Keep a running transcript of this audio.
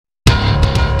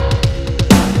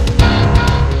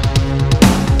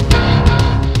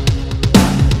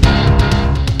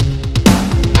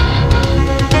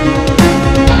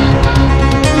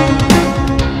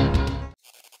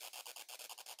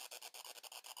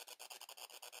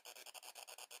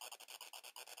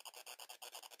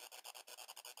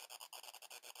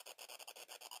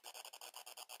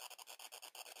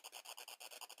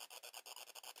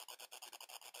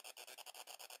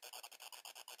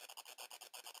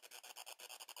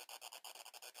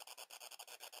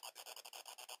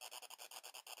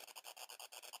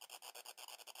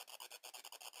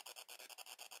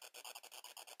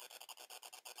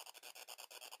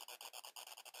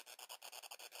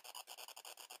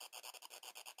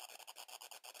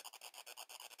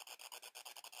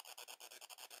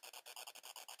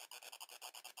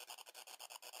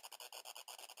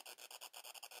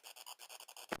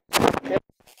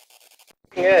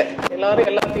எல்லாரும்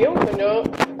எல்லாத்தையும் கொஞ்சம்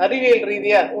அறிவியல்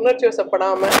ரீதியா உணர்ச்சி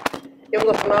வசப்படாம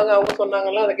இவங்க சொன்னாங்க அவங்க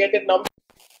சொன்னாங்கலாம் அதை கேட்டுட்டு நம்ம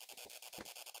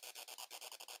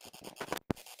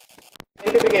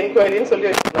என்கொயரின்னு சொல்லி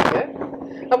வச்சிருந்தாங்க.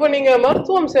 அப்போ நீங்க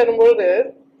மருத்துவம் சேரும்போது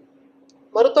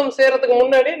மருத்துவம் சேரத்துக்கு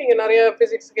முன்னாடி நீங்க நிறைய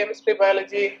பிசிக்ஸ், கெமிஸ்ட்ரி,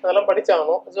 பயாலஜி அதெல்லாம்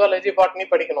படிச்சாகணும். ஜுவாலஜி, பாட்னி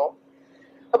படிக்கணும்.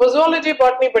 அப்போ ஜுவாலஜி,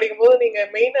 பாட்னி படிக்கும்போது நீங்க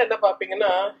மெயினா என்ன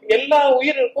பார்ப்பீங்கன்னா எல்லா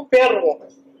உயிரினுக்கும் பேர் இருக்கும்.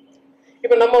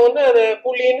 இப்ப நம்ம வந்து அதை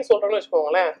புலின்னு சொல்றோம்னு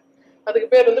வச்சுக்கோங்களேன், அதுக்கு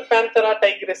பேர் வந்து பேந்தரா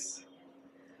டைக்ரிஸ்.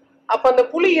 அப்ப அந்த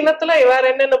புலி இனத்துல வேற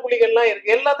என்னென்ன புலிகள்லாம்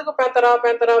இருக்கு, எல்லாத்துக்கும் பேந்தரா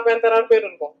பேந்தரா பேந்தரான்னு பேர்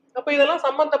இருக்கும். அப்ப இதெல்லாம்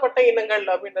சம்பந்தப்பட்ட இனங்கள்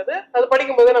அப்படின்றது அது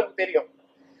படிக்கும் போதே நமக்கு தெரியும்.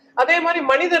 அதே மாதிரி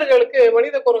மனிதர்களுக்கு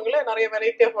மனித குரங்குல நிறைய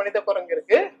வெரைட்டி ஆஃப் மனித குரங்கு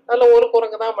இருக்கு. அதுல ஒரு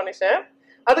குரங்கு தான் மனுஷன்.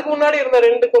 அதுக்கு முன்னாடி இருந்த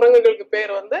 2 குரங்குகளுக்கு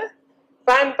பேர் வந்து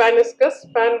பேன் பானிஸ்கஸ்,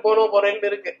 பேன் போனோபோரெண்ட்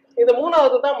இருக்கு. இது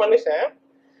 3வது தான் மனுஷன்.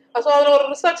 ஸோ அதுல ஒரு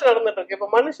ரிசர்ச் நடந்துட்டு இருக்கு. இப்ப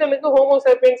மனுஷனுக்கு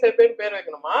ஹோமோசேப்பியன்ஸ் சேப்பியன் பேர்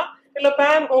வைக்கணுமா இல்ல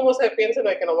பேன் ஹோமோசேப்பியன்ஸ்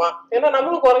வைக்கணுமா? ஏன்னா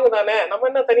நம்மளும் குரங்கு தானே, நம்ம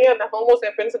என்ன தனியா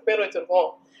ஹோமோசேப்பியன்ஸ் பேர் வச்சிருக்கோம்.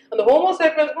 அந்த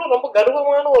ஹோமோசேப்பியன்ஸ் ரொம்ப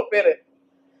கர்வமான ஒரு பேரு.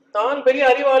 தான் பெரிய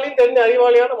அறிவாளின்னு தெரிஞ்ச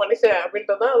அறிவாளியான மனுஷன்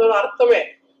அப்படின்றதுதான் அதோட அர்த்தமே.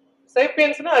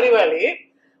 சேப்பியன்ஸ்னா அறிவாளி,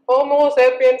 ஹோமோ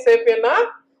சேப்பியன் சேப்பியன்னா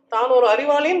தான் ஒரு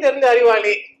அறிவாளின்னு தெரிஞ்ச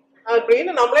அறிவாளி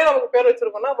அப்படின்னு நம்மளே நமக்கு பேர்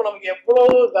வச்சிருக்கோம்னா அப்ப நமக்கு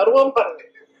எவ்வளவு கர்வம் பாருங்க.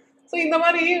 ஸோ இந்த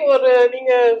மாதிரி ஒரு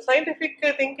நீங்க சயின்டிபிக்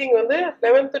திங்கிங் வந்து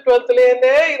 11th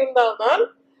 12thலேருந்தே இருந்தால்தான்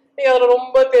நீங்க அதில்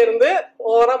ரொம்ப தேர்ந்து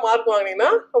ஓவரா மார்க் வாங்கினீங்கன்னா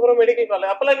அப்புறம் மெடிக்கல்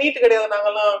காலேஜ், அப்பெல்லாம் நீட் கிடையாது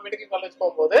நாங்கெல்லாம் மெடிக்கல் காலேஜ்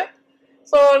போகும்போது.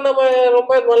 ஸோ நம்ம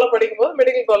ரொம்ப நல்லா படிக்கும்போது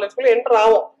மெடிக்கல் காலேஜ்குள்ள என்டர்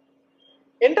ஆகும்.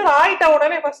 என்டர் ஆயிட்ட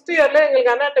உடனே ஃபர்ஸ்ட் இயர்ல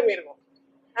எங்களுக்கு அனாட்டமி இருக்கும்.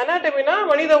 அனாட்டமினா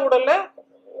மனித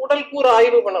உடல் கூறு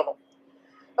ஆய்வு பண்ணணும்.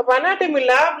 அப்ப அனாட்டமி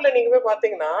லேப்ல நீங்க போய்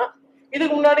பாத்தீங்கன்னா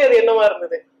இதுக்கு முன்னாடி அது என்னவா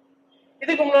இருந்தது,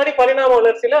 இதுக்கு முன்னாடி பரிணாம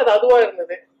வளர்ச்சியில அது அதுவா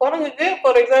இருந்தது. குரங்குக்கு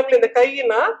ஃபார் எக்ஸாம்பிள் இந்த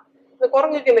கையினா இந்த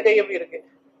குரங்குக்கு இந்த கை எப்படி இருக்கு,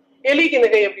 எலிக்கு இந்த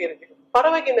கை எப்படி இருக்கு,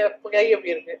 பறவைக்கு இந்த கை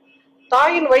எப்படி இருக்கு,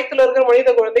 தாயின் வயிற்றுல இருக்கிற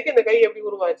மனித குழந்தைக்கு இந்த கை எப்படி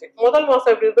உருவாச்சு, முதல்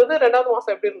மாசம் எப்படி இருந்தது, 2வது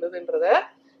மாசம் எப்படி இருந்ததுன்றத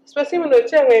ஸ்பெசிமென்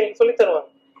வச்சு அங்க எங்களுக்கு சொல்லி தருவாங்க.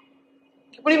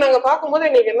 இப்படி நாங்க பார்க்கும்போது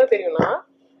எங்களுக்கு என்ன தெரியும்னா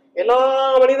எல்லா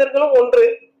மனிதர்களும் ஒன்று.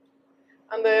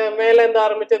 அந்த மேல இருந்து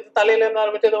ஆரம்பிச்சது, தலையில இருந்து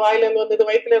ஆரம்பிச்சது, வாயில இருந்து வந்தது,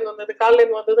 வயிற்றுல இருந்து வந்தது, காலில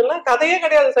இருந்து வந்ததுலாம் கதையே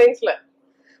கிடையாது சயின்ஸ்ல.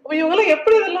 அப்ப இவங்க எல்லாம்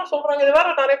எப்படி இதெல்லாம் சொல்றாங்க, இது வேற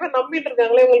நிறைய பேர் நம்பிட்டு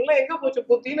இருக்காங்களே, இவங்க எல்லாம் எங்க போச்சு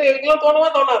புத்தின்னு இவங்க எல்லாம் தோணவா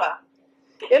தோணாதா?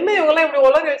 என்ன இவங்க எல்லாம் இப்படி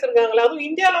உலக வச்சிருக்காங்களே, அதுவும்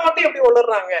இந்தியாவில மட்டும் எப்படி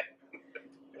உளறாங்க,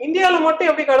 இந்தியாவில மட்டும்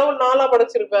எப்படி கடவுள் 4ஆ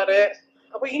படைச்சிருக்காரு.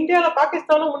 அப்ப இந்தியாவில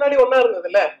பாகிஸ்தானும் முன்னாடி ஒன்னா இருந்தது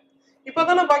இல்ல,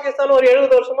 இப்பதானே பாகிஸ்தான் ஒரு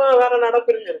 70 வருஷமா வேற நாடா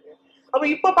பிரிஞ்சிருக்கு. அப்ப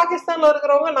இப்ப பாகிஸ்தான்ல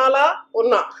இருக்கிறவங்க 4ஆ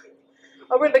 1ஆ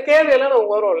அப்படின்ற கேள்வி எல்லாம்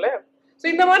நமக்கு வரும்ல. ஸோ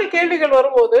இந்த மாதிரி கேள்விகள்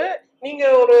வரும்போது நீங்க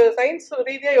ஒரு சயின்ஸ்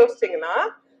ரீதியா யோசிச்சீங்கன்னா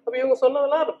அப்ப இவங்க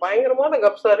சொன்னதெல்லாம் பயங்கரமான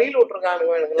கப்சா ரீல்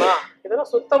விட்டுருக்கானுங்க இவங்கெல்லாம், இதெல்லாம்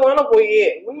சுத்தமான பொய்.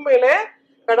 உண்மையில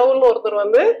கடவுள்னு ஒருத்தர்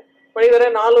வந்து மனிதரை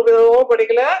 4 விதமும்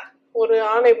படிக்கல, ஒரு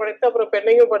ஆணை படைத்து அப்புறம்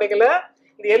பெண்ணையும் படிக்கல.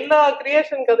 இது எல்லா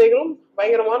கிரியேஷன் கதைகளும்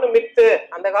பயங்கரமான மித்து.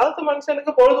 அந்த காலத்து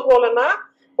மனுஷனுக்கு பொழுது போலன்னா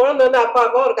குழந்தை வந்து அப்பா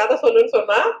அப்பா ஒரு கதை சொல்லுன்னு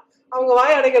சொன்னா அவங்க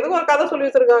வாய் அடைக்கிறதுக்கு ஒரு கதை சொல்லி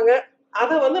வச்சிருக்காங்க.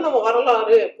 அதை வந்து நம்ம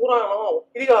வரலாறு, புராணம்,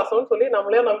 இதிகாசம்னு சொல்லி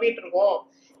நம்மளே நம்பிட்டு இருக்கோம்.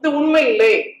 இது உண்மை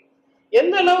இல்லை.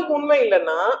 எந்த அளவுக்கு உண்மை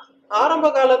இல்லைன்னா ஆரம்ப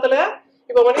காலத்துல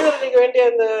இப்ப மனிதர்களுக்கு வேண்டிய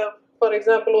இந்த ஃபார்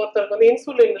எக்ஸாம்பிள் ஒருத்தருக்கு வந்து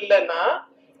இன்சுலின் இல்லைன்னா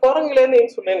குரங்குல இருந்து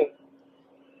இன்சுலின்,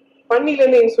 பன்னில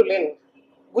இருந்து இன்சுலின்,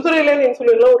 குதிரையில இருந்து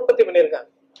இன்சுலின் எல்லாம் உற்பத்தி பண்ணியிருக்காங்க.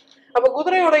 அப்ப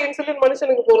குதிரையோட இன்சுலின்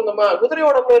மனுஷனுக்கு பொருந்துமா,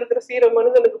 குதிரையோட இருக்கிற சீரம்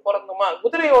மனிதனுக்கு பொருந்துமா,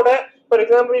 குதிரையோட ஃபார்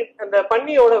எக்ஸாம்பிள் அந்த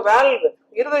பன்னியோட வேல்வ்,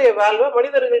 இருதய வேல்வை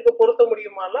மனிதர்களுக்கு பொருத்த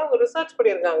முடியுமாலாம் அவங்க ரிசர்ச்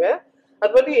பண்ணியிருக்காங்க.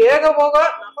 அது பத்தி ஏகபோக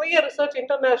நிறைய ரிசர்ச்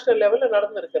இன்டர்நேஷனல் லெவல்ல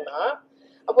நடந்திருக்குன்னா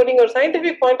அப்போ நீங்க ஒரு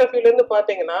சயின்டிபிக் பாயிண்ட் ஆஃப் வியூல இருந்து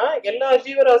பாத்தீங்கன்னா எல்லா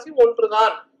ஜீவராசியும்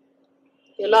ஒன்றுதான்,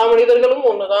 எல்லா மனிதர்களும்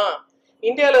ஒண்ணுதான்.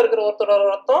 இந்தியாவில இருக்கிற ஒருத்தரோட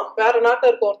ரத்தம் வேற நாட்டுல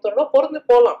இருக்க ஒருத்தரோட பொருந்து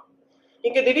போகலாம்.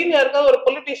 இங்க திடீர்னு யாருக்காவது ஒரு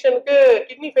பொலிட்டீஷியனுக்கு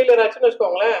கிட்னி ஃபெயிலியர் ஆச்சுன்னு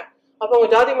வச்சுக்கோங்களேன், அப்ப அவங்க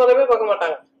ஜாதி மதமே பார்க்க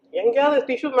மாட்டாங்க, எங்கேயாவது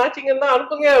டிஷ்யூ மேட்சிங் இருந்தா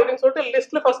அனுப்புங்க அப்படின்னு சொல்லிட்டு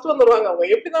லிஸ்ட்ல ஃபர்ஸ்ட் வந்துருவாங்க. அவங்க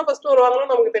எப்படிதான் ஃபர்ஸ்ட்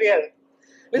வருவாங்கன்னு நமக்கு தெரியாது.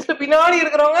 லிஸ்ட் பின்னாடி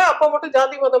இருக்கிறவங்க அப்ப மட்டும்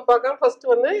ஜாதி மதம் பார்க்காம ஃபர்ஸ்ட்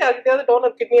வந்து யாருக்கிட்டையாவது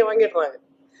டோனர் கிட்னியை வாங்கிடுறாங்க.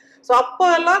 ஸோ அப்போ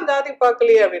எல்லாம் ஜாதி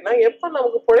பார்க்கலையே அப்படின்னா எப்ப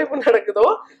நமக்கு பிழைப்பு நடக்குதோ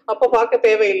அப்ப பார்க்க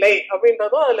தேவையில்லை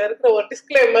அப்படின்றதும் அதுல இருக்கிற ஒரு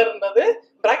டிஸ்கிளைமர் இருந்தது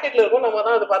பிராக்கெட்ல இருக்கும். நம்ம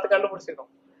தான் அதை பார்த்து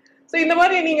கண்டுபிடிச்சிருக்கோம். ஸோ இந்த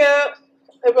மாதிரி நீங்க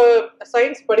இப்ப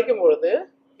சயின்ஸ் படிக்கும் பொழுது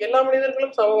எல்லா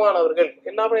மனிதர்களும் சமமானவர்கள்,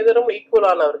 எல்லா மனிதரும்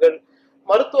ஈக்குவலானவர்கள்,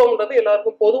 மருத்துவம்ன்றது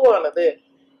எல்லாருக்கும் பொதுவானது,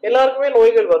 எல்லாருக்குமே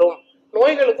நோய்கள் வரும்,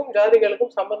 நோய்களுக்கும்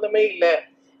ஜாதிகளுக்கும் சம்பந்தமே இல்லை.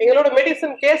 எங்களோட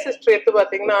மெடிசன் கேஸ் ஹிஸ்டரி எடுத்து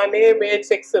பார்த்தீங்கன்னா நேம், ஏஜ்,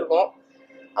 செக்ஸ் இருக்கும்,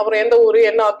 அப்புறம் எந்த ஊரு,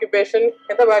 என்ன ஆக்குபேஷன்,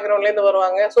 எந்த பேக்ரவுண்ட்ல இருந்து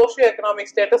வருவாங்க, சோசியோ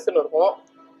எக்கனாமிக் ஸ்டேட்டஸ் இருக்கும்,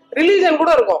 ரிலீஜன்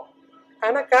கூட இருக்கும்.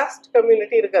 ஆனா காஸ்ட்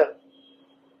கம்யூனிட்டி இருக்காது.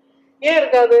 ஏன்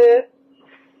இருக்காது?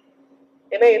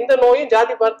 ஏன்னா எந்த நோயும்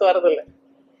ஜாதி பார்த்து வர்றதில்லை,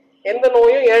 எந்த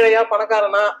நோயும் ஏழையா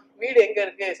பணக்காரனா வீடு எங்க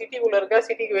இருக்கு, சிட்டிக்குள்ள இருக்கா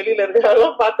சிட்டிக்கு வெளியில இருக்கா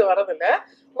அதெல்லாம் பார்த்து வரதில்ல.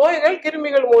 நோய்கள்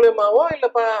கிருமிகள் மூலியமாவோ இல்ல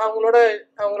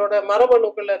அவங்களோட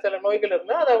மரபணுக்குள்ள சில நோய்கள்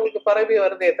இருந்தா அது அவங்களுக்கு பரவி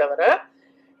வருதே தவிர,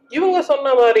 இவங்க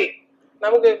சொன்ன மாதிரி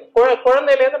நமக்கு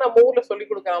குழந்தையில இருந்து நம்ம ஊர்ல சொல்லி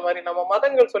கொடுக்குற மாதிரி, நம்ம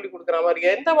மதங்கள் சொல்லி கொடுக்குற மாதிரி,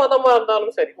 எந்த மதமா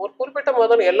இருந்தாலும் சரி, ஒரு குறிப்பிட்ட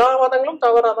மதம் எல்லா மதங்களும்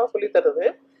தவறாதான் சொல்லி தருது.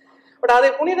 பட் அதை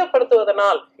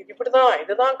புனிதப்படுத்துவதனால் இது இப்படிதான்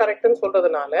இதுதான் கரெக்ட்னு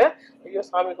சொல்றதுனால ஐயோ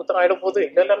சாமி குத்தம் ஆயிடும் போது,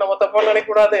 இல்ல நம்ம தப்பா நினைக்க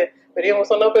கூடாது, பெரியவங்க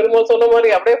சொன்னா பெருமாள் சொன்ன மாதிரி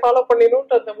அப்படியே ஃபாலோ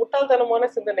பண்ணிடணும்ன்ற அந்த முட்டாள்தனமான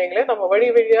சிந்தனைகளை நம்ம வழி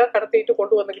வழியா கடத்திட்டு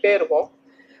கொண்டு வந்துகிட்டே இருக்கோம்.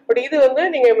 பட் இது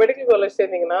நீங்க மெடிக்கல் காலேஜ்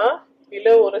சேர்ந்தீங்கன்னா இல்ல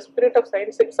ஒரு ஸ்பிரிட் ஆஃப்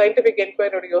சயின்டிபிக்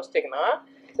என்கொயரியோட யோசிச்சீங்கன்னா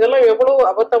இதெல்லாம் எவ்வளவு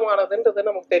அபத்தமானதுன்றது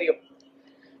நமக்கு தெரியும்.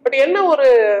 பட் என்ன ஒரு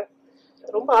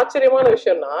ரொம்ப ஆச்சரியமான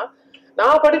விஷயம்னா,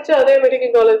 நான் படிச்ச அதே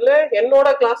மெடிக்கல் காலேஜ்ல என்னோட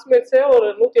கிளாஸ்மேட்ஸே ஒரு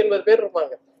 180 பேர்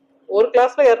இருப்பாங்க. ஒரு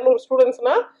கிளாஸ்ல 200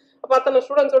 ஸ்டூடெண்ட்ஸ்னா அப்ப அத்தனை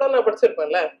ஸ்டூடெண்ட்ஸோட நான்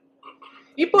படிச்சிருப்பேன்ல.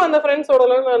 இப்போ அந்த ஃப்ரெண்ட்ஸோட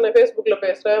எல்லாம் நான் ஃபேஸ்புக்ல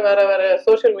பேசுறேன், வேற வேற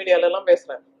சோசியல் மீடியால எல்லாம்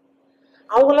பேசுறேன்.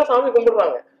 அவங்க எல்லாம் சாமி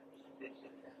கும்பிடுறாங்க.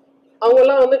 அவங்க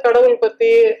எல்லாம் கடவுள் பத்தி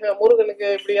முருகனுக்கு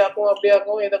இப்படி ஆகும் அப்படி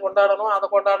ஆகும், இதை கொண்டாடணும் அதை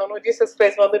கொண்டாடணும், ஜீசஸ்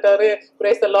கிரைஸ்ட் வந்துட்டாரு,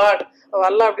 பிரைஸ் தி லார்ட்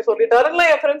வரலாம் அப்படி சொல்லிட்டாருன்னா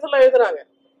என் ஃப்ரெண்ட்ஸ் எல்லாம் எழுதுறாங்க.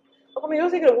 அப்ப நான்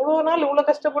யோசிக்கிறேன், இவ்வளவு நாள் இவ்வளவு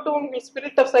கஷ்டப்பட்டு உங்களுக்கு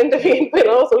ஸ்பிரிட் ஆஃப் சயின்டிபிக்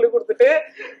சொல்லி கொடுத்துட்டு,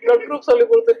 பிளட் குரூப் சொல்லி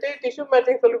கொடுத்துட்டு, டிஷ்யூ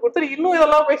மேட்சிங் சொல்லி கொடுத்துட்டு இன்னும்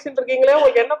இதெல்லாம் பேசிட்டு இருக்கீங்களே,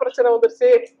 உங்களுக்கு என்ன பிரச்சனை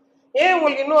வந்துருச்சு, ஏன்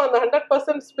உங்களுக்கு இன்னும் அந்த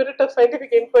 100% ஸ்பிரிட் ஆஃப்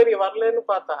சயின்டிபிக் என்கொயரி வரலன்னு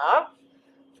பார்த்தா,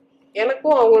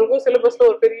 எனக்கும் அவங்களுக்கும் சிலபஸ்ல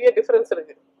ஒரு பெரிய டிஃபரன்ஸ்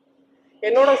இருக்கு.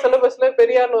 என்னோட சிலபஸ்ல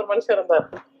பெரியார்னு ஒரு மனுஷன் இருந்தார்,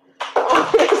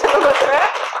 சிலபஸ்ல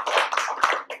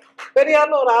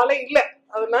பெரியார்னு ஒரு ஆளே இல்ல.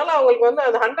 அதனால அவங்களுக்கு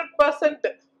அந்த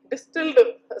 100% distilled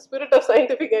spirit of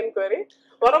scientific enquiry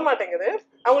வர மாட்டேங்குது.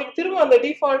 அவங்களுக்கு திரும்ப அந்த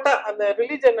டிஃபால்ட்டா அந்த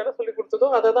ரிலிஜன் என்ன சொல்லி கொடுத்ததோ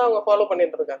அதை தான் அவங்க ஃபாலோ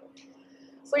பண்ணிட்டு இருக்காங்க.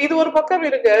 ஸோ இது ஒரு பக்கம்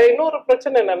இருக்கு. இன்னொரு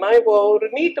பிரச்சனை என்னன்னா, இப்போ ஒரு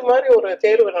நீட் மாதிரி ஒரு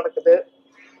தேர்வு நடக்குது.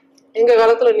 எங்க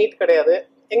காலத்துல நீட் கிடையாது.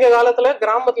 எங்க காலத்துல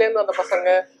கிராமத்துல இருந்து வந்த பசங்க,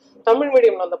 தமிழ்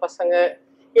மீடியம்ல வந்த பசங்க,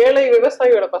 ஏழை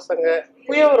விவசாயியோட பசங்க,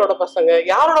 புயவரோட பசங்க,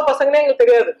 யாரோட பசங்கன்னே எங்களுக்கு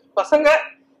தெரியாது, பசங்க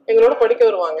எங்களோட படிக்க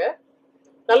வருவாங்க,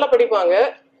 நல்லா படிப்பாங்க.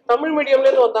 தமிழ் மீடியம்ல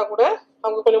இருந்து வந்தா கூட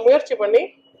அவங்க கொஞ்சம் முயற்சி பண்ணி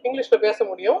இங்கிலீஷ்ல பேச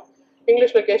முடியும்,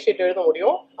 இங்கிலீஷ்ல கேஸ் ஷீட் எழுத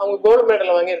முடியும். அவங்க கோல்டு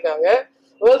மெடல் வாங்கியிருக்காங்க,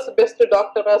 வேர்ல்ட்ஸ் பெஸ்ட்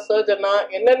டாக்டரா சர்ஜனா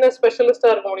என்னென்ன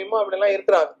ஸ்பெஷலிஸ்டா இருக்க முடியுமோ அப்படிலாம்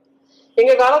இருக்கிறாங்க.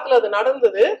 எங்க காலத்துல அது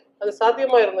நடந்தது, அது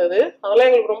சாத்தியமா இருந்தது. அதெல்லாம்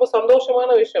எங்களுக்கு ரொம்ப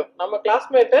சந்தோஷமான விஷயம். நம்ம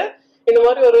கிளாஸ்மேட்டு இந்த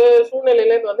மாதிரி ஒரு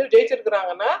சூழ்நிலையில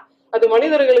ஜெயிச்சிருக்கிறாங்கன்னா அது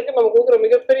மனிதர்களுக்கு நம்ம கொடுக்குற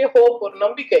மிகப்பெரிய ஹோப், ஒரு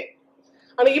நம்பிக்கை.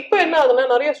 ஆனா இப்ப என்ன ஆகுதுன்னா,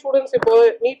 நிறைய ஸ்டூடெண்ட்ஸ் இப்போ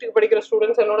நீட்டுக்கு படிக்கிற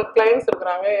ஸ்டூடெண்ட்ஸ் என்னோட கிளைண்ட்ஸ்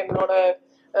இருக்கிறாங்க, என்னோட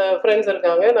ஃப்ரெண்ட்ஸ்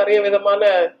இருக்காங்க, நிறைய விதமான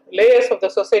லேயர்ஸ் ஆஃப் த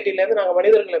சொசைட்டில இருந்து நாங்க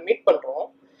மனிதர்களை மீட் பண்றோம்.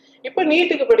 இப்ப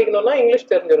நீட்டுக்கு படிக்கணும்னா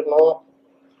இங்கிலீஷ் தெரிஞ்சிருக்கணும்,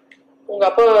 உங்க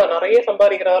அப்பா நிறைய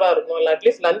சம்பாதிக்கிறவரா இருக்கணும், இல்ல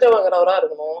அட்லீஸ்ட் லஞ்சம் வாங்குறவரா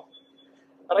இருக்கணும்,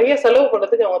 நிறைய செலவு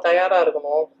பண்றதுக்கு அவங்க தயாரா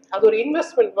இருக்கணும். அது ஒரு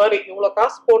இன்வெஸ்ட்மெண்ட் மாதிரி. இவ்வளவு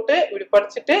காசு போட்டு இப்படி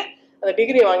படிச்சுட்டு அந்த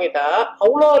டிகிரி வாங்கிட்டா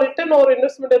அவ்வளோ ரிட்டர்ன் ஒரு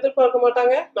இன்வெஸ்ட்மெண்ட் எதிர்பார்க்க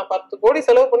மாட்டாங்க. நான் 10 கோடி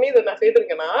செலவு பண்ணி இதை நான்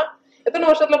செய்திருக்கேன்னா எத்தனை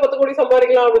வருஷத்துல 10 கோடி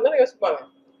சம்பாதிக்கலாம் அப்படின்னு தான் யோசிப்பாங்க.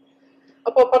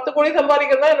 அப்போ 10 கோடி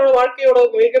சம்பாதிக்கிறது தான் என்னோட வாழ்க்கையோட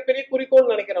மிகப்பெரிய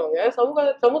குறிக்கோள்னு நினைக்கிறவங்க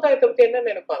சமுதாயத்தை பத்தி என்ன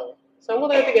நினைப்பாங்க,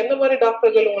 சமுதாயத்துக்கு எந்த மாதிரி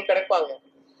டாக்டர்கள் உங்களுக்கு கிடைப்பாங்க.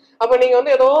 அப்ப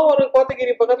நீங்க ஏதோ ஒரு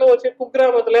கோத்தகிரி பக்கத்துல வச்சு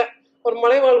குக்கிராமத்துல ஒரு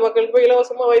மலைவாழ் மக்களுக்கு போய்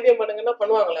இலவசமா வைத்தியம் பண்ணுங்கன்னா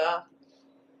பண்ணுவாங்களா?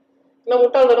 இன்னும்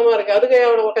முட்டாள்தனமா இருக்கு. அதுக்கு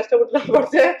அவனை கஷ்டப்பட்டு தான்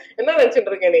படிச்சேன் என்ன நினைச்சிட்டு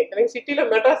இருக்கேன் நீ? எனக்கு சிட்டில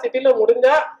மெட்ராஸ் சிட்டில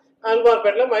முடிஞ்சா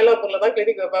ஆழ்வார்பேட்ல மயிலாப்பூர்ல தான்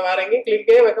கிளினிக் வைப்பேன், வேற எங்கேயும்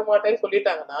கிளினிக்கே வைக்க மாட்டேன்னு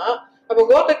சொல்லிட்டாங்கன்னா அப்ப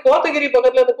கோத்தகிரி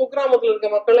பக்கத்துல அந்த குக்கிராமத்துல இருக்க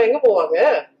மக்கள் எங்க போவாங்க?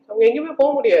 அவங்க எங்கேயுமே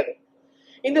போக முடியாது.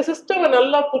 இந்த சிஸ்டம்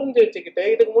நல்லா புரிஞ்சு வச்சுக்கிட்டு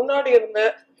இதுக்கு முன்னாடி இருந்த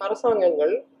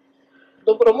அரசாங்கங்கள்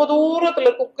ரொம்ப தூரத்துல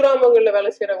குக்கிராமங்கள்ல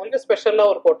வேலை செய்யறவங்களுக்கு ஸ்பெஷலா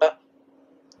ஒரு கோட்டா,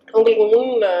 அவங்களுக்கு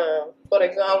ஃபார்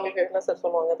எக்ஸாம்பிள் அவங்களுக்கு என்ன சார்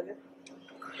சொல்லுவாங்க, அதுக்கு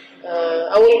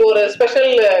அவங்களுக்கு ஒரு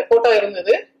ஸ்பெஷல் கோட்டா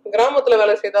இருந்தது. கிராமத்துல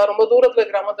வேலை செய்தா, ரொம்ப தூரத்துல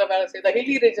கிராமத்துல வேலை செய்தா,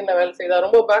 ஹில்லி ரீஜன்ல வேலை செய்தா,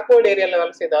 ரொம்ப பேக்வர்ட் ஏரியால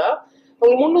வேலை செய்தா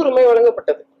அவங்களுக்கு முன்னுரிமை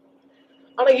வழங்கப்பட்டது.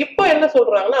 ஆனா இப்ப என்ன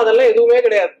சொல்றாங்கன்னா அதெல்லாம் எதுவுமே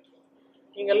கிடையாது.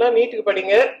 நீங்க எல்லாம் நீட்டுக்கு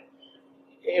படிங்க,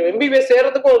 எம்பிபிஎஸ்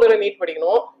சேர்றதுக்கும் ஒரு தடவை நீட்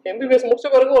படிக்கணும், எம்பிபிஎஸ் முடிச்ச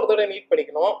பிறகு ஒரு தடவை நீட்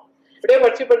படிக்கணும், இப்படியே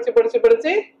படிச்சு படிச்சு படிச்சு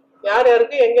படிச்சு யார்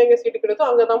யாருக்கு எங்கெங்க சீட்டு கிடைத்தோ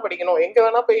அங்கதான் படிக்கணும். எங்க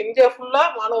வேணா இப்ப இந்தியா ஃபுல்லா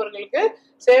மாணவர்களுக்கு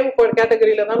சேம்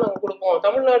கேட்டகரியில தான் நாங்க கொடுப்போம்.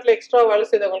 தமிழ்நாட்டுல எக்ஸ்ட்ரா வேலை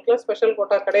செய்தவங்களுக்கு ஸ்பெஷல்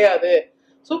கோட்டா கிடையாது.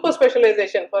 Super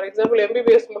specialisation for example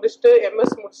MBBS முடிச்சுட்டு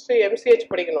எம்எஸ் முடிச்சுட்டு எம்சிஹெச்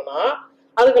படிக்கணும்னா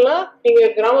அதுக்கெல்லாம்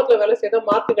நீங்க கிராமத்துல வேலை செய்த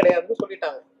மார்க் கிடையாதுன்னு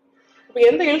சொல்லிட்டாங்க. இப்ப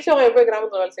எந்த எழுச்சவன் போய்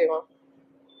கிராமத்துல வேலை செய்வான்?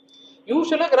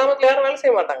 யூஸ்வலா கிராமத்துல யாரும் வேலை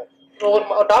செய்ய மாட்டாங்க.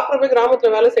 ஒரு டாக்டர் போய்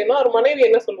கிராமத்துல வேலை செய்யணும், அவர் மனைவி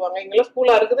என்ன சொல்லுவாங்க, இங்கெல்லாம்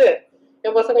ஸ்கூலா இருக்குது,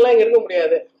 என் பசங்க எல்லாம் இங்க இருக்க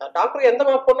முடியாது. டாக்டர் எந்த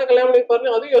பொண்ணை கல்யாணம்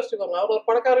பண்ணிருப்பாருன்னு அதையும் யோசிச்சுக்கோங்க. அவர் ஒரு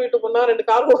பணக்கார வீட்டு பொண்ணா 2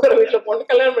 கார் போகிற வீட்டுல பொண்ணு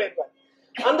கல்யாணம் பண்ணிருப்பாரு.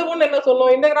 அந்த பொண்ணு என்ன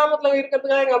சொல்லுவோம், இந்த கிராமத்துல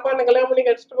இருக்கிறதுக்காக எங்க அப்பா என்ன கல்யாணம் பண்ணி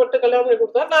கஷ்டப்பட்டு கல்யாணம் பண்ணி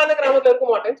கொடுத்தா நான் இந்த கிராமத்துல இருக்க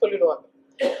மாட்டேன்னு சொல்லிடுவாங்க.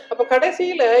 அப்ப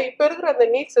கடைசியில இப்ப இருக்கிற அந்த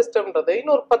நீட் சிஸ்டம்ன்றது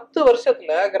இன்னொரு 10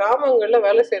 வருஷத்துல கிராமங்கள்ல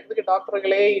வேலை செய்யறதுக்கு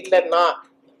டாக்டர்களே இல்லைன்னா,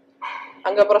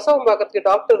 அங்க பிரசவம் பார்க்கறதுக்கு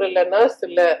டாக்டர் இல்ல, நர்ஸ்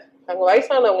இல்ல, அங்க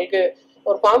வயசானவங்களுக்கு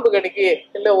ஒரு பாம்பு கடிக்கு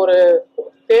இல்ல ஒரு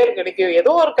தேர் கடிக்கு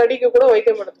ஏதோ ஒரு கடிக்கு கூட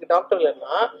வைத்தியம் பண்றதுக்கு டாக்டர்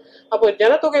இல்லைன்னா, அப்போ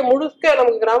ஜனத்தொகை முழுக்க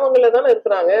நமக்கு கிராமங்கள்ல தானே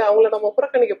இருக்கிறாங்க, அவங்கள நம்ம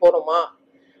புறக்கணிக்க போறோமா?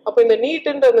 அப்ப இந்த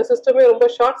நீட்ன்ற அந்த சிஸ்டமே ரொம்ப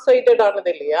ஷார்ட் சைட்டட்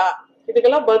ஆனது இல்லையா?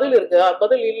 இதுக்கெல்லாம் பதில் இருக்குதா?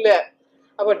 பதில் இல்ல.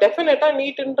 அப்ப டெஃபினட்டா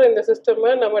நீட்ன்ற இந்த சிஸ்டம்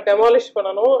நம்ம டெமாலிஷ்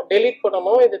பண்ணணும், டெலீட்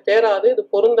பண்ணணும். இது தேராது, இது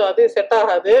பொருந்தாது, செட்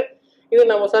ஆகாது, இது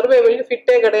நம்ம சர்வைவலுக்கு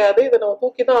ஃபிட்டே கிடையாது, இதை நம்ம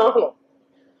தூக்கி தான் ஆகணும்.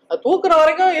 அது தூக்குற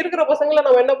வரைக்கும் இருக்கிற பசங்களை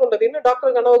நம்ம என்ன பண்றது? இன்னும்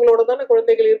டாக்டர் கனவுகளோட தானே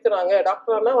குழந்தைகள் இருக்கிறாங்க.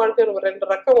 டாக்டர்னா வாழ்க்கையில் ஒரு 2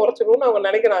 ரெக்கம் உரைச்சிக்கணும்னு அவங்க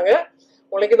நினைக்கிறாங்க.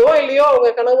 உழைக்குதோ இல்லையோ அவங்க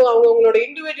கனவு, அவங்களோட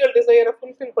இண்டிவிஜுவல் டிசைரை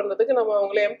ஃபுல்ஃபில் பண்றதுக்கு நம்ம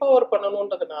அவங்களை எம்பவர்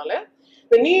பண்ணணும்ன்றதுனால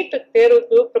இந்த நீட்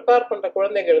தேர்வுக்கு ப்ரிப்பேர் பண்ற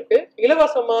குழந்தைகளுக்கு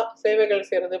இலவசமா சேவைகள்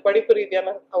செய்யறது, படிப்பு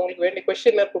ரீதியான அவங்களுக்கு வேண்டிய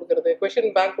கொஸ்டினர் கொடுக்கறது,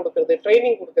 கொஸ்டின் பேங்க் கொடுக்கறது,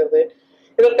 ட்ரைனிங் கொடுக்கறது,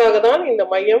 இதற்காக தான் இந்த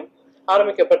மையம்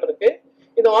ஆரம்பிக்கப்பட்டிருக்கு.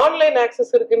 இது ஆன்லைன்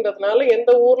ஆக்சஸ் இருக்குன்றதுனால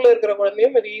எந்த ஊர்ல இருக்கிற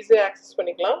குழந்தையும் இது ஈஸியா ஆக்சஸ்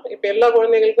பண்ணிக்கலாம். இப்ப எல்லா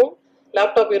குழந்தைகளுக்கும்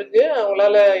லேப்டாப் இருக்கு,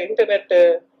 அவங்களால இன்டர்நெட்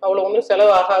அவ்வளவு ஒன்றும்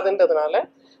செலவு ஆகாதுன்றதுனால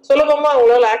சுலபமா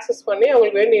அவங்களால ஆக்சஸ் பண்ணி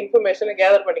அவங்களுக்கு வேண்டிய இன்ஃபர்மேஷனை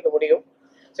கேதர் பண்ணிக்க முடியும்.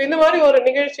 ஸோ இந்த மாதிரி ஒரு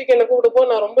நிகழ்ச்சிக்கு என்ன கூப்பிட்டு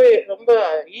நான் ரொம்ப ரொம்ப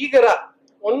ஈகரா,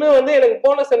 ஒண்ணு எனக்கு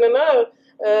போனஸ் என்னன்னா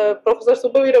ப்ரொஃபசர்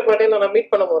சுப்பவீர பாண்டியனை நான்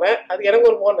மீட் பண்ண போறேன், அது எனக்கு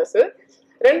ஒரு போனஸ்.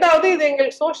 ரெண்டாவது இது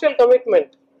எங்களுக்கு சோசியல்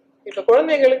கமிட்மெண்ட். இப்ப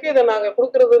குழந்தைங்களுக்கு இதை நாங்க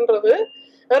கொடுக்கறதுன்றது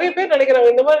நிறைய பேர் நினைக்கிறாங்க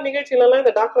இந்த மாதிரி நிகழ்ச்சியில எல்லாம்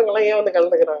இந்த டாக்டருங்க எல்லாம் ஏன் வந்து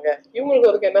கலந்துக்கிறாங்க, இவங்களுக்கு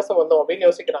அதுக்கு என்ன சம்பந்தம் அப்படின்னு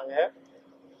யோசிக்கிறாங்க.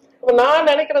 இப்ப நான்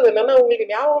நினைக்கிறது என்னன்னா, உங்களுக்கு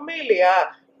ஞாபகமே இல்லையா,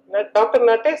 டாக்டர்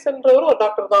நட்டேசன்றவரும் ஒரு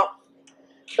டாக்டர் தான்,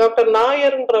 டாக்டர்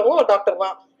நாயர்ன்றவங்க ஒரு டாக்டர்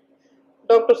தான்,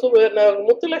 டாக்டர்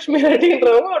முத்துலட்சுமி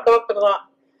ரெட்டின்றவங்க ஒரு டாக்டர் தான்.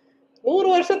 100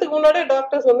 வருஷத்துக்கு முன்னாடியே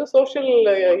டாக்டர்ஸ் வந்து சோசியல்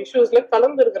இஷ்யூஸ்ல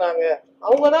கலந்து இருக்கிறாங்க.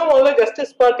 அவங்கதான் முதல்ல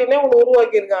ஜஸ்டிஸ் பார்ட்டினே ஒண்ணு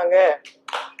உருவாக்கி இருக்காங்க.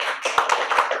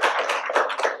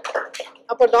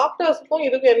 அப்ப டாக்டர்ஸுக்கும்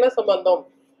இதுக்கும் என்ன சம்பந்தம்?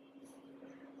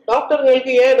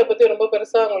 டாக்டர்களுக்கு ஏன் இதை பத்தி ரொம்ப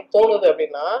பெருசா அவங்களுக்கு தோணுது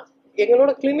அப்படின்னா,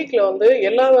 எங்களோட கிளினிக்ல வந்து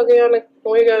எல்லா வகையான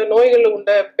நோய்கள்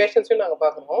உண்ட பேஷண்ட்ஸையும் நாங்க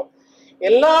பாக்குறோம்,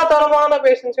 எல்லா தரமான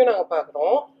பேஷண்ட்ஸையும் நாங்க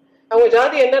பாக்குறோம். அவங்க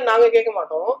ஜாதி என்ன நாங்க கேட்க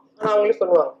மாட்டோம், ஆனா அவங்களே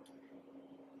சொல்லுவாங்க.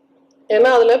 ஏன்னா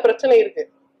அதுல பிரச்சனை இருக்கு.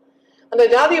 அந்த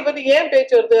ஜாதியை பத்தி ஏன்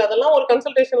பேச்சு வருது, அதெல்லாம் ஒரு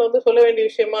கன்சல்டேஷன்ல வந்து சொல்ல வேண்டிய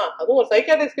விஷயமா? அதுவும் ஒரு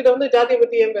சைக்காட்ரிஸ்ட் கிட்ட வந்து ஜாதியை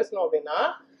பத்தி ஏன் பேசணும் அப்படின்னா,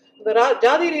 இந்த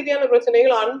ஜாதி ரீதியான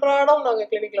பிரச்சனைகள் அன்றாடம் நாங்க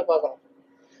கிளினிக்ல பாக்குறோம்.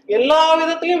 எல்லா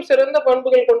விதத்திலையும் சிறந்த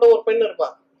பண்புகள் கொண்ட ஒரு பெண் இருப்பா,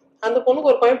 அந்த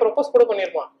பொண்ணுக்கு ஒரு பையன் ப்ரொபோஸ் கூட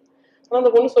பண்ணிருப்பான். ஆனா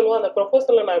அந்த பொண்ணு சொல்லுவான், அந்த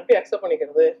ப்ரொபோசலை நான் எப்படி அக்செப்ட்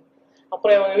பண்ணிக்கிறது,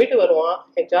 அப்புறம் அவன் வீட்டுக்கு வருவான்,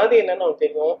 என் ஜாதி என்னன்னு அவனுக்கு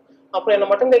தெரியும், அப்புறம் என்ன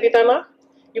மட்டும் கட்டிட்டானா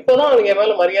இப்போதான் அவனுக்கு என்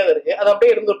மேல மரியாதை இருக்கு, அது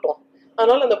அப்படியே இருந்துட்டோம்,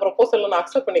 அதனால அந்த ப்ரொபோசலை நான்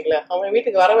அக்செப்ட் பண்ணிக்கல, அவன்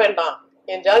வீட்டுக்கு வர வேண்டாம்,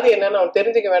 என் ஜாதி என்னன்னு அவன்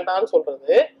தெரிஞ்சுக்க வேண்டாம்னு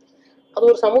சொல்றது, அது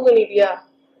ஒரு சமூக நீதியா?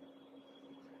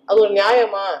 அது ஒரு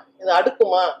நியாயமா? இது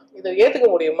அடுக்குமா? இதை ஏத்துக்க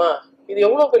முடியுமா? இது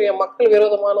எவ்வளவு பெரிய மக்கள்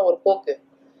விரோதமான ஒரு போக்கு.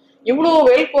 இவ்வளவு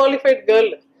வெல் குவாலிஃபைட்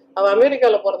கேர்ள் அவ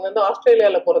அமெரிக்கால பிறந்திருந்தா,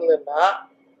 ஆஸ்திரேலியால பிறந்திருந்தா,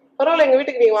 பரவாயில்ல எங்க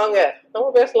வீட்டுக்கு நீங்க வாங்க, நம்ம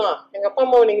பேசலாம், எங்க அப்பா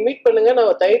அம்மாவை நீங்க மீட் பண்ணுங்க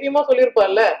நான் தைரியமா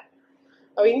சொல்லியிருப்பாள்ல.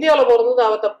 அவ இந்தியாவில பிறந்தது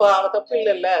அவ தப்பா? அவ தப்பு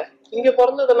இல்லைல்ல. இங்க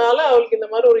பிறந்ததுனால அவளுக்கு இந்த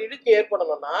மாதிரி ஒரு இழுக்கு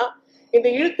ஏற்படணும்னா, இந்த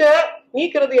இழுக்க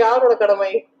நீக்கிறது யாரோட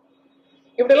கடமை?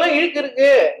 இப்படி எல்லாம் இழுக்கு இருக்கு,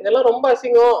 இதெல்லாம் ரொம்ப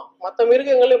அசிங்கம். மத்த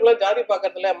மிருகங்கள் இப்பெல்லாம் ஜாதி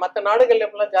பாக்குறது இல்ல, மத்த நாடுகள்ல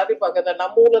இப்பெல்லாம் ஜாதி பாக்குறது,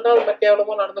 நம்ம ஊர்லதான் ரொம்ப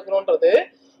கேவலமா நடந்துக்கணும்ன்றது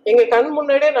எங்க கண்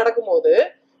முன்னாடியே நடக்கும்போது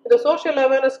இந்த சோசியல்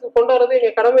அவேர்னஸ்க்கு கொண்டு வர்றது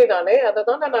எங்க கடமை தானே, அதை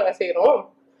தானே நாங்க செய்யறோம்.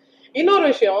 இன்னொரு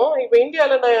விஷயம், இப்ப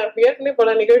இந்தியாவில நான் ஏற்கனவே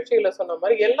பல நிகழ்ச்சிகளை சொன்ன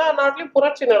மாதிரி எல்லா நாட்டிலயும்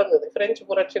புரட்சி நடந்தது. பிரெஞ்சு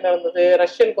புரட்சி நடந்தது,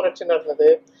 ரஷ்யன் புரட்சி நடந்தது.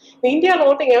 இந்தியாவில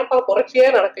மட்டும் ஏன்பா புரட்சியே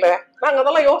நடக்கல? நாங்க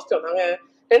அதெல்லாம் யோசிச்சோம். நாங்க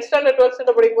 10th ஸ்டாண்டர்ட் 12th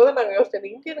ஸ்டாண்டர்ட் படிக்கும் போது நாங்க யோசிச்சோம்,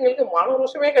 இந்தியர்களுக்கு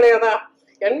மானரோஷமே கிடையாதா,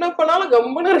 என்ன பண்ணாலும்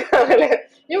கம்முன்னு இருக்காங்களே,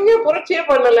 இவங்க புரட்சியே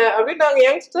பண்ணல அப்படின்னு நாங்க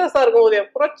யங்ஸ்டர்ஸா இருக்கும் போது,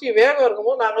 புரட்சி வேகம்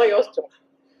இருக்கும்போது நாங்களாம் யோசிச்சோம்.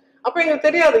 அப்ப எங்களுக்கு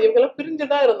தெரியாது இவங்க எல்லாம்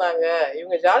பிரிஞ்சுதான் இருந்தாங்க,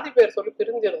 இவங்க ஜாதி பேர் சொல்லி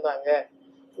பிரிஞ்சு இருந்தாங்க,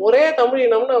 ஒரே தமிழ்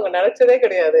இனம்னு அவங்க நினைச்சதே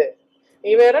கிடையாது.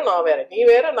 நீ வேற நான் வேற, நீ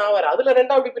வேற நான் வேற, அதுல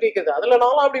 2 அப்படி பிரிக்கிறது, அதுல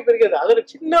 4 அப்படி பிரிக்கிறது, அதுல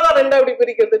சின்னதா 2 அப்படி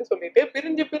பிரிக்கிறதுன்னு சொல்லிட்டு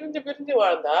பிரிஞ்சு பிரிஞ்சு பிரிஞ்சு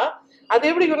வாழ்ந்தா அது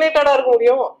எப்படி யுனைட்டடா இருக்க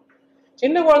முடியும்?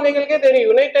 சின்ன குழந்தைங்களுக்கே தெரியும்,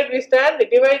 United we stand,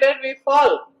 divided we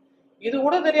fall. இது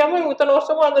கூட தெரியாம இவங்க இத்தனை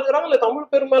வருஷமா வந்திருக்கிறாங்க. இல்ல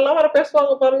தமிழ் பெருமை எல்லாம் வர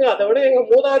பேசுவாங்க பாருங்க, அதை விட எங்க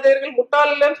மூதாதையர்கள்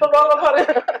முட்டாள் இல்லைன்னு சொல்லுவாங்க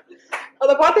பாருங்க.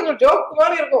 அதை பார்த்து எங்களுக்கு ஜோக்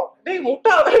மாதிரி இருக்கும், டேய்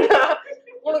முட்டாள்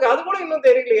உனக்கு அது கூட இன்னும்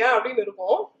தெரியலையா அப்படின்னு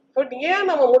இருக்கும். பட் ஏன்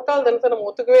நம்ம முட்டாள்தனத்தை நம்ம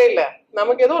ஒத்துக்கவே இல்லை?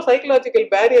 நமக்கு ஏதோ சைக்கலாஜிக்கல்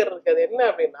பேரியர் இருக்கு. அது என்ன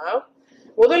அப்படின்னா,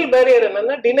 முதல் பேரியர்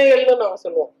என்னன்னா டினையல்னு நாங்க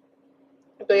சொல்லுவோம்.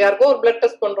 இப்ப யாருக்கோ ஒரு பிளட்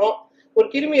டெஸ்ட் பண்றோம், ஒரு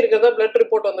கிருமி இருக்கிறதா பிளட்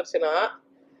ரிப்போர்ட் வந்துருச்சுன்னா,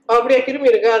 அப்படியே கிருமி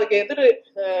இருக்கு, அதுக்கு எதிர்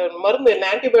மருந்து என்ன,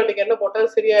 ஆன்டிபயோட்டிக் என்ன போட்டா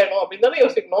சரியாயிடும் அப்படின்னு தானே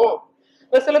யோசிக்கணும்.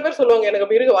 சில பேர் சொல்லுவாங்க, எனக்கு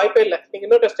அப்படி இருக்க வாய்ப்பே இல்லை, நீங்க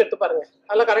இன்னும் டெஸ்ட் எடுத்து பாருங்க,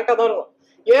 அதெல்லாம் கரெக்டா தான் இருக்கும்.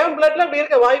 ஏன் பிளட்ல அப்படி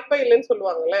இருக்க வாய்ப்பே இல்லைன்னு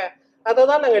சொல்லுவாங்கல்ல. அதை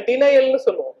தான் நாங்கள் டினையல்னு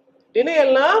சொல்லுவோம்.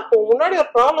 டினையல்னா முன்னாடி ஒரு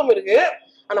ப்ராப்ளம் இருக்கு,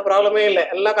 ஆனா ப்ராப்ளமே இல்லை,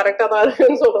 எல்லாம் கரெக்டா தான்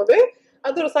இருக்குன்னு சொல்றது,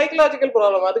 அது ஒரு சைக்கலாஜிக்கல்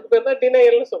ப்ராப்ளம். அதுக்கு பேர் தான்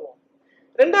டினையல்னு சொல்லுவோம்.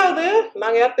 ரெண்டாவது,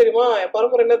 நாங்க யார் தெரியுமா, என்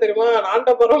பரம்பரை என்ன தெரியுமா, நான்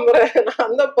அந்த பரம்பரை, நான்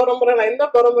அந்த பரம்பரை, நான் இந்த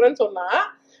பரம்பரைன்னு சொன்னா,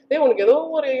 உனக்கு ஏதோ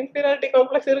ஒரு இன்ஃபீரியாரிட்டி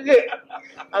காம்ப்ளெக்ஸ் இருக்கு,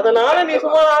 அதனால நீ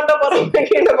சும்மா ஆண்ட பரம்பரை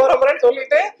இந்த பரம்பரைன்னு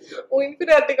சொல்லிட்டு உன்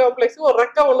இன்ஃபீரியாரிட்டி காம்ப்ளெக்ஸ் ஒரு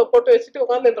ரெக்கா ஒண்ணு போட்டு வச்சுட்டு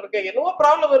உட்காந்துட்டு இருக்கேன். என்னவோ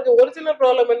ப்ராப்ளம் இருக்கு, ஒரிஜினல்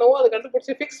ப்ராப்ளம் என்னவோ அதை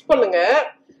கண்டுபிடிச்சு ஃபிக்ஸ் பண்ணுங்க,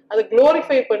 அதை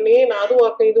குளோரிஃபை பண்ணி நான்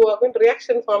அதுவாக்கும் இதுவாக்கும்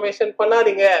ரியாக்ஷன் ஃபார்மேஷன்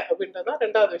பண்ணாதீங்க அப்படின்றதான்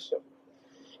ரெண்டாவது விஷயம்.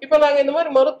 இப்ப நாங்க இந்த மாதிரி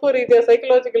மருத்துவ ரீதியா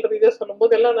சைக்கலாஜிக்கல் ரீதியா சொல்லும்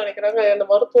போது எல்லாம் நினைக்கிறாங்க இந்த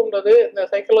மருத்துவம்ன்றது இந்த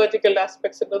சைக்கலாஜிக்கல்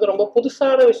ஆஸ்பெக்ட்ஸ்ன்றது ரொம்ப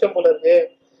புதுசான விஷயம் போல இருக்கு,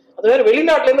 அது வேற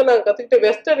வெளிநாட்டுல இருந்து நாங்க கத்துக்கிட்டு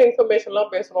வெஸ்டர்ன் இன்ஃபர்மேஷன்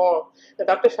எல்லாம் பேசுறோம், இந்த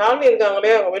டாக்டர் ஷாலினி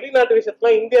இருக்காங்களே அவங்க வெளிநாட்டு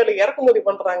விஷயத்தெல்லாம் இந்தியாவில இறக்குமதி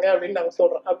பண்றாங்க அப்படின்னு நாங்க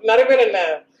சொல்றோம். அப்படி நிறைய பேர் என்ன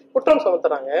குற்றம்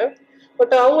சுமத்துறாங்க.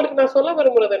 பட் அவங்களுக்கு நான் சொல்ல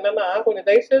விரும்புறது என்னன்னா, கொஞ்சம்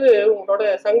தயவுசெய்து உங்களோட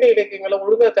சங்க இலக்கியங்களை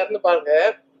ஒழுங்கா திறந்து பாருங்க,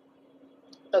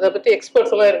 அதை பத்தி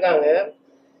எக்ஸ்பர்ட்ஸ் எல்லாம் இருக்காங்க.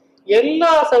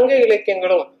 எல்லா சங்க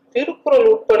இலக்கியங்களும் திருக்குறள்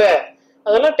உட்பட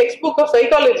அதெல்லாம் டெக்ஸ்ட் புக் ஆஃப்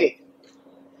சைக்காலஜி.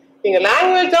 நீங்க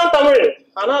லாங்குவேஜ் தான் தமிழ்,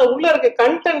 ஆனா உள்ள இருக்க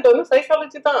கண்டென்ட் வந்து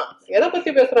சைக்காலஜி தான். எதை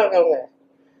பத்தி பேசுறாங்க அவங்க,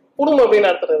 குடும்பம் எப்படி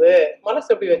நடத்துறது,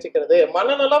 மனசு எப்படி வச்சுக்கிறது,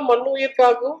 மனநலம்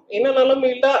மண்ணுயிர்காக்கும் இனநலம்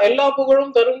இல்ல எல்லா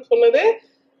புகழும் தரும் சொன்னது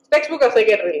டெக்ஸ்ட் புக் ஆஃப்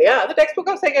சைக்காட்ரி இல்லையா, அது டெக்ஸ்ட்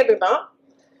புக் ஆஃப் சைக்காட்ரி தான்.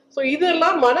 ஸோ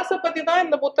இதெல்லாம் மனசை பத்தி தான்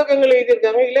இந்த புத்தகங்கள்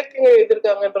எழுதியிருக்காங்க, இலக்கியங்கள்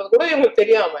எழுதியிருக்காங்கன்றது கூட இவங்களுக்கு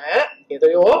தெரியாம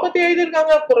எதையோ பத்தி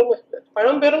எழுதியிருக்காங்க,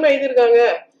 பழம்பெரும் எழுதியிருக்காங்க,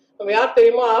 நம்ம யார்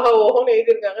தெரியுமா ஆஹா ஓஹோன்னு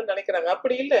எழுதியிருக்காங்கன்னு நினைக்கிறாங்க.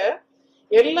 அப்படி இல்ல,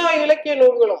 எல்லா இலக்கிய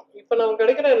நூல்களும் இப்ப நமக்கு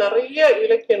கிடைக்கிற நிறைய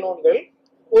இலக்கிய நூல்கள்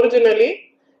ஒரிஜினலி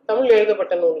தமிழ்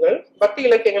எழுதப்பட்ட நூல்கள், பக்தி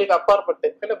இலக்கியங்களுக்கு அப்பாற்பட்டு.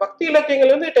 ஏன்னா பக்தி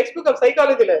இலக்கியங்கள் வந்து டெக்ஸ்ட் புக் ஆஃப்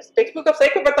சைக்காலஜி இல்ல, டெக்ஸ்ட் புக் ஆஃப்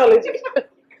சைக்கோபேத்தாலஜி.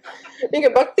 நீங்க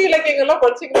பக்தி இலக்கியங்கள்லாம்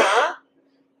படிச்சீங்கன்னா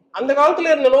அந்த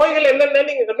காலத்துல இருந்த நோய்கள் என்னென்ன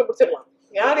நீங்க கண்டுபிடிச்சிடலாம்,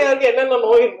 யார் யாருக்கு என்னென்ன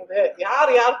நோய் இருந்தது,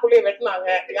 யார் யாருக்குள்ளேயே வெட்டினாங்க,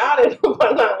 யார் என்ன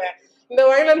பண்ணாங்க, இந்த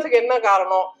வயலன்ஸுக்கு என்ன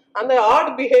காரணம், அந்த ஆட்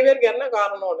பிஹேவியருக்கு என்ன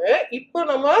காரணம்னு இப்ப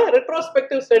நம்ம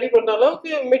ரெட்ரோஸ்பெக்டிவ் ஸ்டடி பண்ற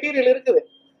அளவுக்கு மெட்டீரியல் இருக்குது.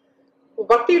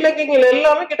 பக்தி இலக்கியங்கள்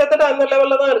எல்லாமே கிட்டத்தட்ட அந்த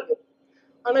லெவல்ல தான் இருக்கு.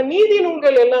 ஆனா நீதி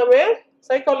நூல்கள் எல்லாமே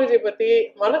சைக்காலஜி பத்தி,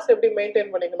 மனசு எப்படி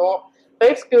மெயின்டைன் பண்ணிக்கணும்,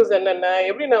 லைஃப் ஸ்கில்ஸ் என்னென்ன,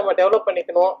 எப்படி நம்ம டெவலப்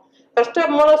பண்ணிக்கணும்,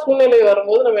 கஷ்டமான சூழ்நிலை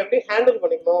வரும்போது நம்ம எப்படி ஹேண்டில்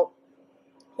பண்ணிக்கணும்,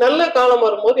 நல்ல காலம்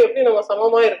வரும்போது எப்படி நம்ம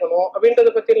சமமா இருக்கணும் அப்படின்றத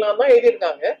பத்தி எல்லாம் தான்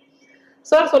எழுதியிருக்காங்க.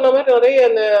 சார் சொன்ன மாதிரி நிறைய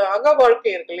அந்த அக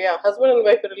வாழ்க்கை இருக்கு இல்லையா, ஹஸ்பண்ட் அண்ட்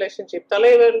ஒய்ஃப் ரிலேஷன்ஷிப்,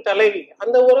 தலைவன் தலைவி,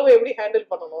 அந்த உறவை எப்படி ஹேண்டில்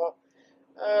பண்ணணும்,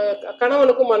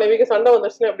 கணவனுக்கும் மனைவிக்கும் சண்டை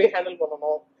வந்துருச்சுன்னா எப்படி ஹேண்டில்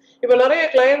பண்ணணும். இப்ப நிறைய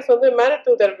கிளையன்ட்ஸ் வந்து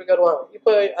மேரிட்டல் தெரப்பிக்கு வருவாங்க.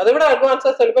 இப்ப அதை விட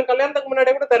அட்வான்ஸா சில பேர் கல்யாணத்துக்கு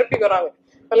முன்னாடியே கூட தெரப்பிக்கு வராங்க.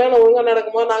 கல்யாணம் ஒழுங்கா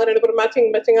நடக்குமா, நாங்க 2 பேரும்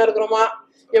மேட்சிங்கா இருக்கிறோமா,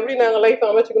 எப்படி நாங்க லைஃப்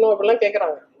அமைச்சுக்கணும் அப்படிலாம்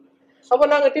கேட்கறாங்க. அப்ப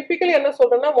நாங்க டிப்பிக்கலி என்ன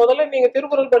சொல்றோம்னா, முதல்ல நீங்க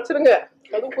திருக்குறள் படிச்சிருங்க,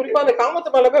 அதுவும் குறிப்பா அந்த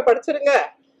காமத்து மேல போய் படிச்சிருங்க,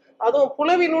 அதுவும்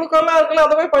புலவி நுணுக்கம்லாம் இருக்குல்ல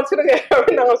அதை போய் படிச்சிருங்க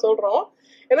அப்படின்னு நாங்க சொல்றோம்.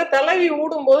 ஏன்னா தலைவி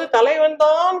ஊடும் போது தலைவன்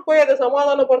தான் போய் அதை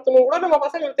சமாதானப்படுத்தணும் கூட நம்ம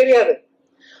பசங்களுக்கு தெரியாது.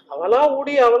 அவளா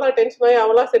ஊடி, அவளா டென்ஷன் ஆகி,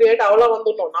 அவளா சரியாயிட்டு அவளா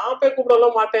வந்துடணும், நான் போய்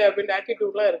கூப்பிடலாம் மாட்டேன் அப்படின்னு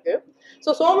ஆட்டிடியூட்லாம் இருக்கு.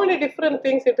 So many different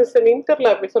things, it is an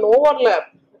இன்டர்லேப், it's an overlap.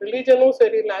 ரிலீஜனும்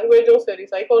சரி, லாங்குவேஜும் சரி,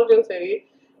 சைக்காலஜியும் சரி,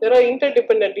 தேர் ஆர்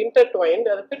இன்டர்டிபெண்டன்ட், இன்டர்ட்வைன்ட்,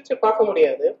 அதை பிரிச்சு பார்க்க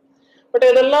முடியாது. பட்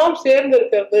இதெல்லாம் சேர்ந்து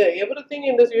இருக்கிறது, every thing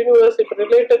in this universe is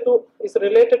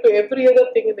related to every other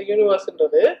thing இந்த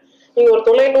யூனிவர்ஸ்ன்றது நீங்க ஒரு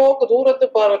தொலைநோக்கு தூரத்து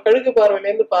பார்வை, கழுகு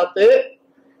பார்வையிலேருந்து பார்த்து,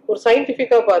 ஒரு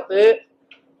சயின்டிபிக்கா பார்த்து,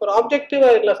 ஒரு ஆப்ஜெக்டிவா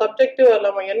இல்ல சப்ஜெக்டிவா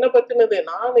இல்லாம என்ன பத்தினது,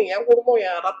 நான் என் குடும்பம்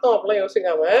என் ரத்தம் அப்படிலாம்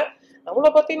யோசிக்காம நம்மளை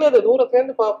பத்தினது தூரத்துல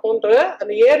இருந்து பார்ப்போன்ற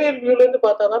அந்த ஏரியல் வியூல இருந்து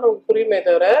பார்த்தாதான் நமக்கு புரியுமே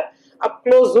தவிர அப்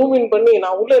க்ளோஸ் ஜூம் இன் பண்ணி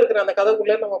நான் உள்ள இருக்கிற அந்த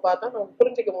கதைக்குள்ள நம்ம பார்த்தா நமக்கு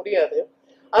புரிஞ்சிக்க முடியாது.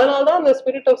 அதனாலதான் இந்த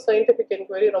ஸ்பிரிட் ஆஃப் சயின்டிபிக்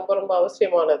என்கொயரி ரொம்ப ரொம்ப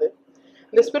அவசியமானது.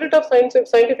 இந்த ஸ்பிரிட் ஆஃப்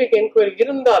சயின்டிபிக் என்கொயரி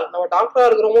இருந்தால் நம்ம டாக்டரா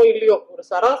இருக்கிறோமோ இல்லையோ, ஒரு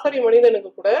சராசரி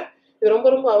மனிதனுக்கு கூட இது ரொம்ப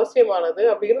ரொம்ப அவசியமானது.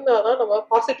 அப்படி இருந்தாதான் நம்ம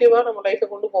பாசிட்டிவா நம்ம லைஃபை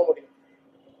கொண்டு போக முடியும்.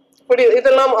 இப்படி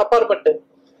இதெல்லாம் அப்பாற்பட்டு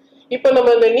இப்ப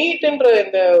நம்ம இந்த நீட்ன்ற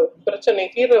இந்த பிரச்சனை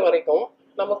தீர்ற வரைக்கும்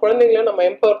நம்ம குழந்தைங்களை நம்ம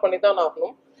எம்பவர் பண்ணி தான்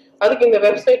ஆகணும். அதுக்கு இந்த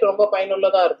வெப்சைட் ரொம்ப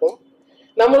பயனுள்ளதா இருக்கும்.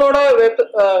 நம்மளோட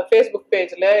ஃபேஸ்புக்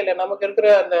பேஜ்ல இல்ல நமக்கு இருக்கிற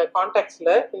அந்த கான்டாக்ட்ஸ்ல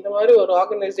இந்த மாதிரி ஒரு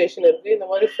ஆர்கனைசேஷன் இருக்கு, இந்த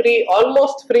மாதிரி ஃப்ரீ,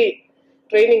 ஆல்மோஸ்ட் ஃப்ரீ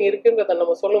ட்ரைனிங் இருக்குன்றத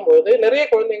நம்ம சொல்லும்போது நிறைய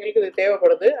குழந்தைங்களுக்கு இது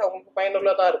தேவைப்படுது, அவங்களுக்கு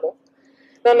பயனுள்ளதா இருக்கும்.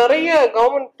 நான் நிறைய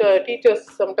கவர்மெண்ட் டீச்சர்ஸ்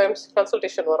சம்டைம்ஸ்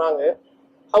கன்சல்டேஷன் வராங்க.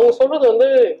 அவங்க சொல்றது வந்து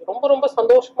ரொம்ப ரொம்ப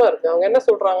சந்தோஷமா இருக்கு. அவங்க என்ன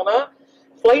சொல்றாங்கன்னா,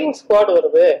 ஃபிளையிங் ஸ்குவாட்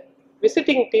வருது,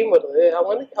 விசிட்டிங் டீம் வருது.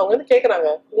 அவங்க வந்து கேட்கறாங்க,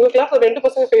 உங்க கிளாஸ்ல 2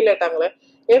 பசங்க ஃபெயில் ஆயிட்டாங்களே,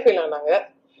 ஏன் ஃபெயில் ஆனாங்க,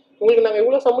 உங்களுக்கு நாங்க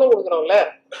இவ்வளவு சம்பளம் கொடுக்குறோம்ல,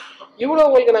 இவ்வளவு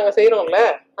உங்களுக்கு நாங்க செய்யறோம்ல,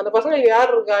 அந்த பசங்க யார்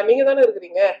இருக்கா, நீங்க தானே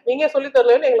இருக்கிறீங்க, நீங்க சொல்லி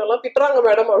தரலன்னு எங்களை எல்லாம் திட்டுறாங்க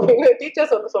மேடம் அப்படின்னு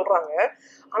டீச்சர்ஸ் வந்து சொல்றாங்க.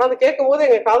 ஆனா அதை கேட்கும் போது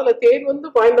எங்க காதுல தேன் வந்து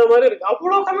பாய்ந்த மாதிரி இருக்கு.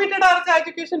 அவ்வளவு கமிட்டடா இருக்கு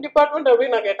எஜுகேஷன் டிபார்ட்மெண்ட்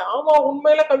அப்படின்னு நான் கேட்டேன். ஆமா,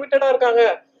 உண்மையில கமிட்டடா இருக்காங்க.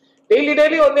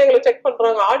 டெய்லி வந்து எங்களை செக்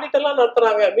பண்றாங்க, ஆடிட் எல்லாம்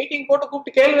நடத்துறாங்க, மீட்டிங் போட்டு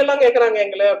கூப்பிட்டு கேள்வி எல்லாம் கேட்கறாங்க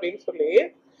எங்களை அப்படின்னு சொல்லி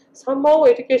சம்பவம்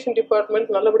எஜுகேஷன் டிபார்ட்மெண்ட்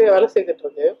நல்லபடியா வேலை செய்துட்டு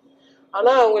இருக்கு.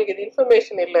 ஆனா அவங்களுக்கு இது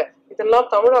இன்ஃபர்மேஷன் இல்லை. இதெல்லாம்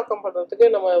தமிழாக்கம் பண்றதுக்கு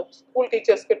நம்ம ஸ்கூல்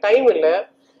டீச்சர்ஸ்க்கு டைம் இல்லை.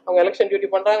 அவங்க எலெக்ஷன் டியூட்டி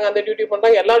பண்றாங்க, அந்த டியூட்டி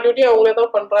பண்றாங்க, எல்லா டியூட்டியும் அவங்களே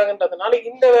தான் பண்றாங்கன்றதுனால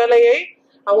இந்த வேலையை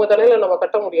அவங்க தலையில நம்ம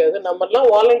கட்ட முடியாது. நம்ம எல்லாம்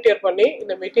வாலண்டியர் பண்ணி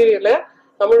இந்த மெட்டீரியலை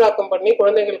தமிழாக்கம் பண்ணி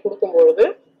குழந்தைகள் கொடுக்கும்பொழுது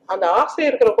அந்த ஆசை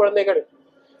இருக்கிற குழந்தைகள்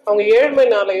அவங்க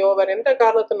ஏழ்மைனாலேயோ வேற எந்த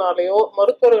காரணத்தினாலேயோ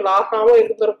மருத்துவர்கள் ஆகாம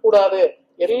இருந்துடக்கூடாது.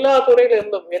 எல்லா துறையில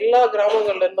இருந்தும், எல்லா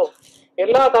கிராமங்கள்ல இருந்தும்,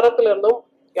 எல்லா தரத்துல இருந்தும்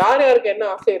யார் யாருக்கு என்ன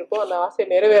ஆசை இருக்கோ அந்த ஆசையை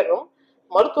நிறைவேறணும்.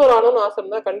 மருத்துவர் ஆகணும்னு ஆசை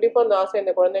இருந்தா கண்டிப்பா அந்த ஆசை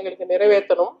இந்த குழந்தைங்களுக்கு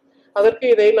நிறைவேற்றணும். அதற்கு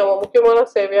இதை நம்ம முக்கியமான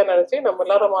சேவையா நினைச்சு நம்ம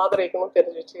எல்லாரும் ஆதரிக்கணும்னு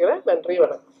தெரிஞ்சு வச்சுக்கிறேன். நன்றி,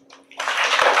 வணக்கம்.